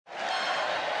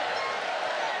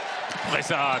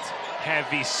Brizard,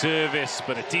 heavy service,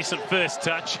 but a decent first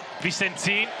touch.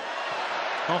 Vicentin,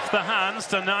 off the hands,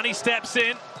 Danani steps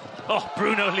in. Oh,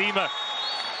 Bruno Lima.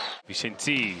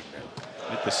 Vicentin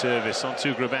with the service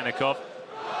onto Grebenikov.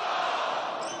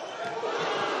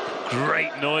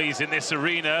 Great noise in this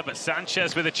arena, but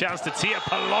Sanchez with a chance to tee up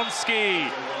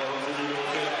Polonsky.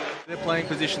 They're playing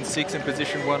position 6 and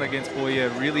position 1 against Boyer.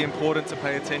 Really important to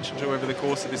pay attention to over the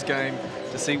course of this game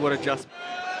to see what adjustments.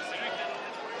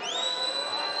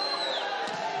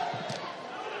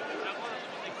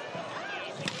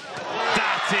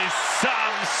 That is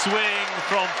some swing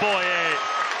from Boyer.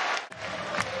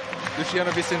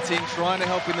 Luciano Vicentin trying to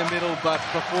help in the middle, but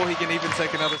before he can even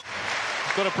take another...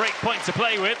 He's got a break point to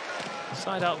play with.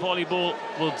 Side-out volleyball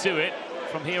will do it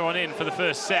from here on in for the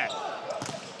first set.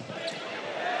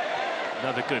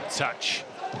 Another good touch.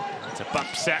 It's a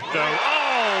bump set, though.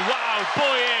 Oh, wow,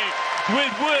 Boyer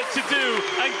with work to do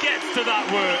and gets to that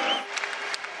work.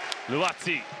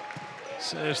 Luati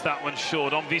serves that one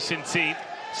short on Vicentin.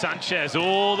 Sanchez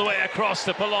all the way across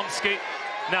to Polonsky.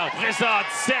 Now Brizard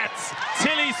sets.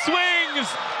 Tilly swings.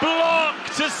 Block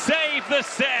to save the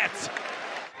set.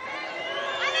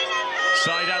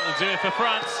 Side out will do it for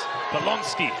France.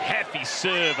 Polonsky, heavy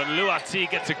serve, and Luati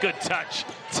gets a good touch.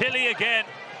 Tilly again.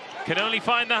 Can only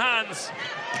find the hands.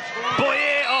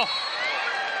 Boyer off.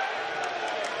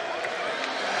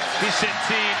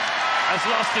 Vicentin has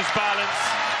lost his balance.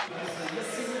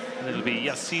 And it'll be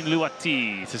Yassine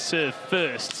Luati to serve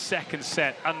first. Second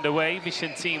set underway.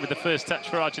 Vicentin with the first touch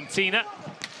for Argentina.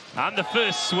 And the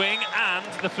first swing and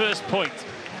the first point.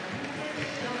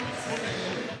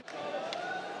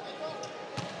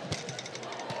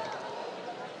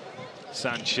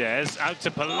 Sanchez out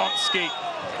to Polonsky.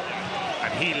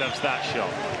 And he loves that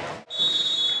shot.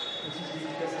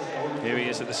 Here he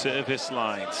is at the service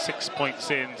line. 6 points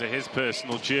into his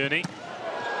personal journey.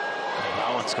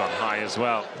 That one's gone high as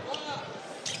well.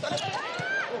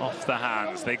 Off the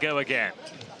hands, they go again.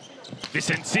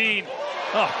 Vicentin.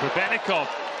 Oh, Grebenikov.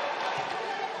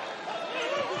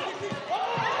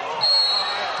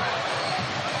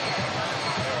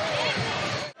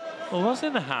 Well, it was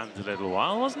in the hand a little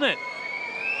while, wasn't it?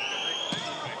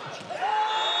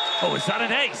 Oh, is that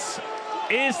an ace?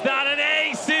 Is that an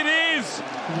ace? It is!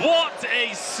 What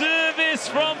a service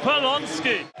from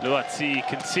Polonsky. Luati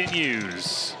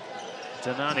continues.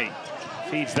 Danani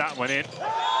feeds that one in.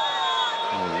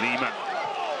 Oh, Lima.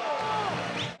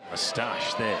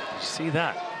 Moustache there. Did you see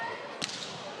that?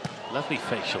 Lovely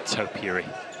facial topiary.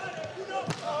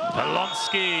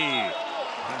 Polonsky.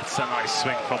 That's a nice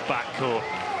swing from backcourt.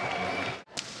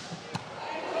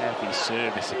 Heavy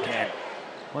service again.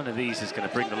 One of these is going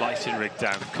to bring the lighting rig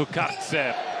down.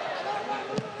 Kukartsev.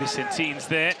 Vicentin's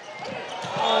there.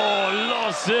 Oh,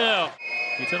 Lozer.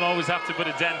 You don't always have to put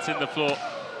a dent in the floor.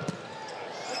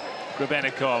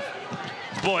 Grebenikov.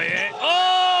 Boyer.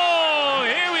 Oh,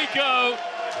 here we go.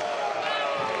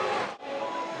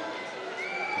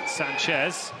 And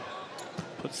Sanchez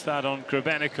puts that on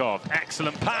Grebenikov.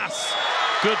 Excellent pass.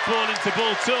 Good ball into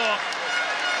Bultor.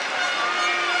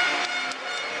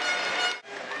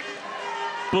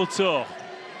 Bultor.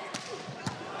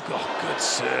 Oh, good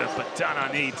serve, but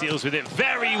Danani deals with it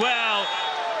very well.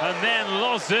 And then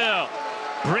Lozer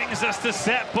brings us to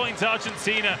set point,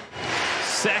 Argentina.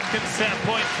 Second set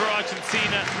point for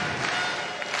Argentina.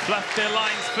 Fluffed their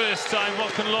lines first time.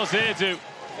 What can Lozer do?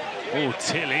 Oh,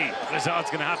 Tilly. Brizard's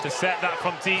going to have to set that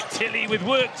from deep. Tilly with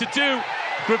work to do.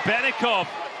 Grebenikov.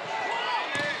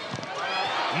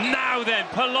 Now then,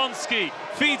 Polonsky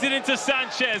feeds it into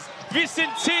Sanchez.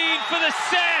 Vicentin for the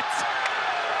set.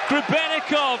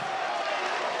 Grebenikov.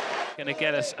 Going to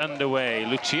get us underway.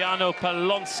 Luciano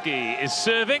Polonsky is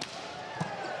serving.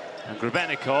 And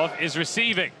Grebenikov is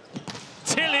receiving.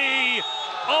 Tilly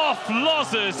off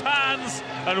Lozer's hands.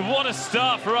 And what a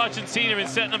start for Argentina in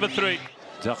set number 3.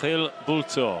 Dakhil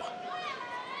Bultor.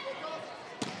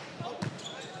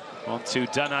 On to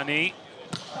Danani.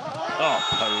 Oh,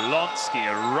 Polonsky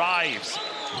arrives.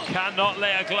 Cannot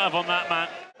lay a glove on that man.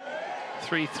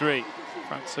 3-3.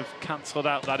 France have cancelled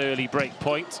out that early break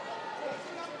point.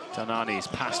 Danani's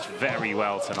passed very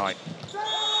well tonight.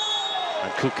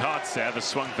 And Kukartsev has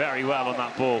swung very well on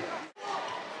that ball.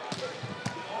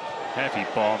 Heavy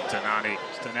bomb, Danani.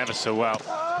 He's done ever so well.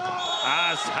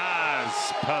 As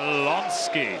has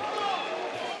Polonsky.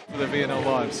 For the VNL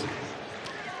lives.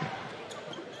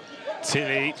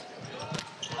 Tilly.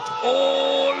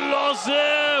 Oh,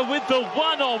 Lozer with the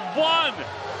one-on-one.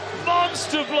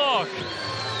 Monster block.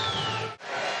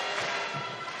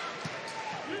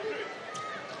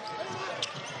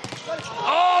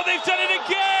 Oh, they've done it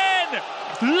again.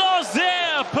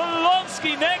 Lozer,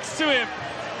 Polonsky next to him.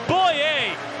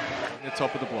 Boyer! In the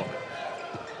top of the block.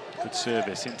 Good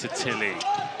service into Tilly.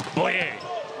 Boyer.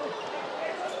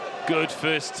 Good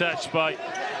first touch by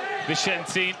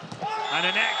Vicentin. And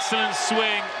an excellent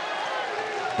swing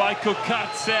by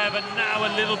Kukartsev. And now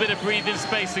a little bit of breathing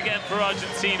space again for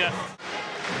Argentina.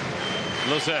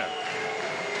 Lozer.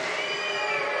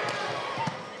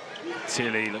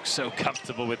 Tilly looks so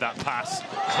comfortable with that pass.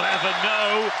 Clever,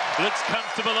 no. Looks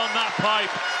comfortable on that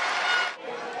pipe.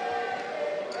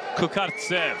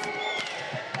 Kukartsev.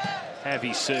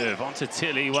 Heavy serve onto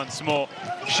Tilly once more.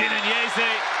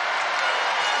 Chinaniese.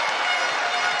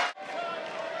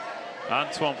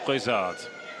 Antoine Brizard.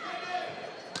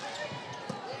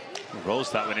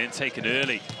 Rolls that one in, taken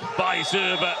early by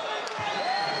Zerba.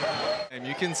 And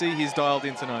you can see he's dialed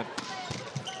in tonight.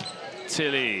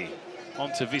 Tilly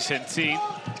onto Vicentin.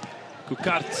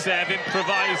 Kukartsev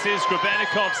improvises.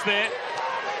 Grabenikov's there.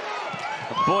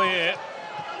 Boyer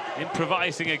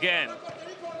improvising again.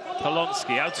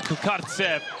 Polonsky out to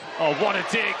Kukartsev. Oh, what a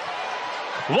dig.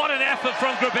 What an effort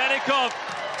from Grabenikov.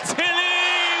 Tilly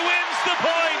wins the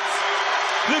point.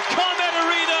 The Comet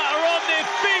Arena are on their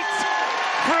feet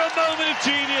for a moment of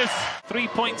genius. 3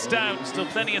 points down. Still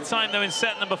plenty of time, though, in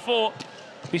set number 4.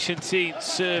 Vicentin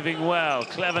serving well.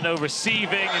 Cleverno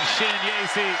receiving, and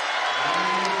Chinaniese.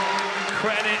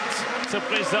 Credit to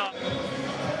Brizard.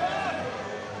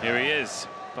 Here he is.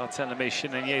 Bartolomé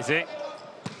Chinaniese.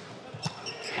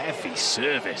 Heavy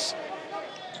service.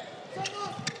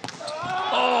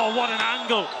 Oh, what an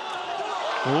angle.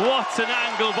 What an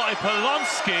angle by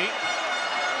Polonsky.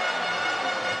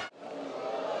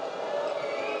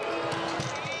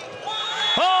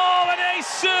 Oh, an ace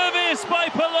service by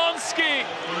Polonsky.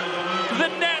 The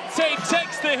net tape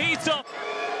takes the heat off.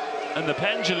 And the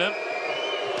pendulum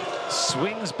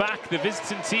swings back the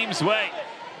visiting team's way.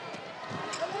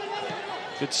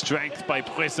 Good strength by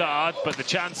Brizard, but the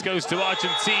chance goes to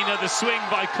Argentina. The swing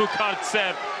by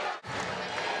Kukartsev.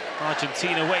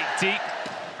 Argentina wait deep.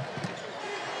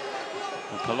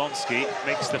 And Polonsky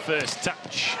makes the first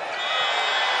touch.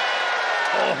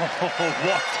 Oh, what a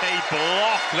block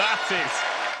that is.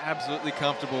 Absolutely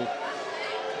comfortable.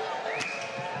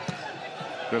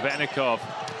 Grabenikov.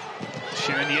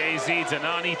 Chinaniese,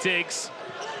 Danani digs.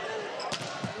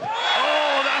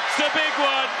 Oh, that's a big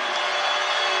one.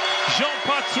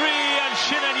 Jean-Patry and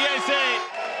Chinaniese.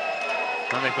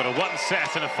 And they've got a 1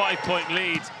 set and a 5-point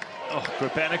lead. Oh,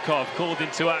 Grabenikov called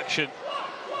into action.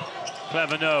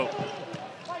 Clever no.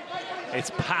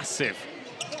 It's passive.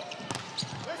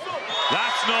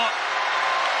 That's not.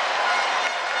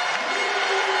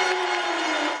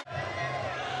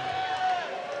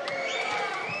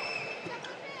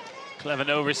 Clever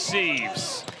no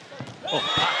receives. Oh,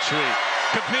 Patry,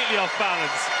 completely off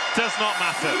balance. Does not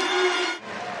matter.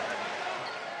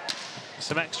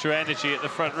 Some extra energy at the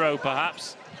front row,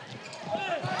 perhaps.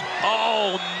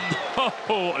 Oh,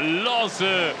 no,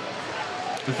 Lozer.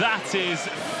 That is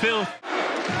filth.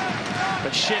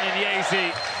 But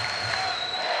Chinaniese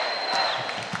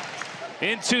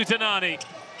into Danani.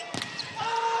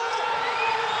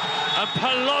 And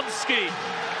Polonsky.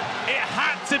 It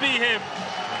had to be him.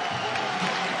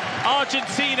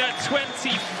 Argentina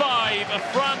 25,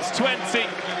 France 20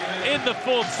 in the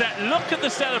 4th set. Look at the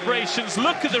celebrations,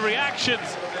 look at the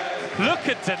reactions, look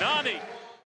at Danani.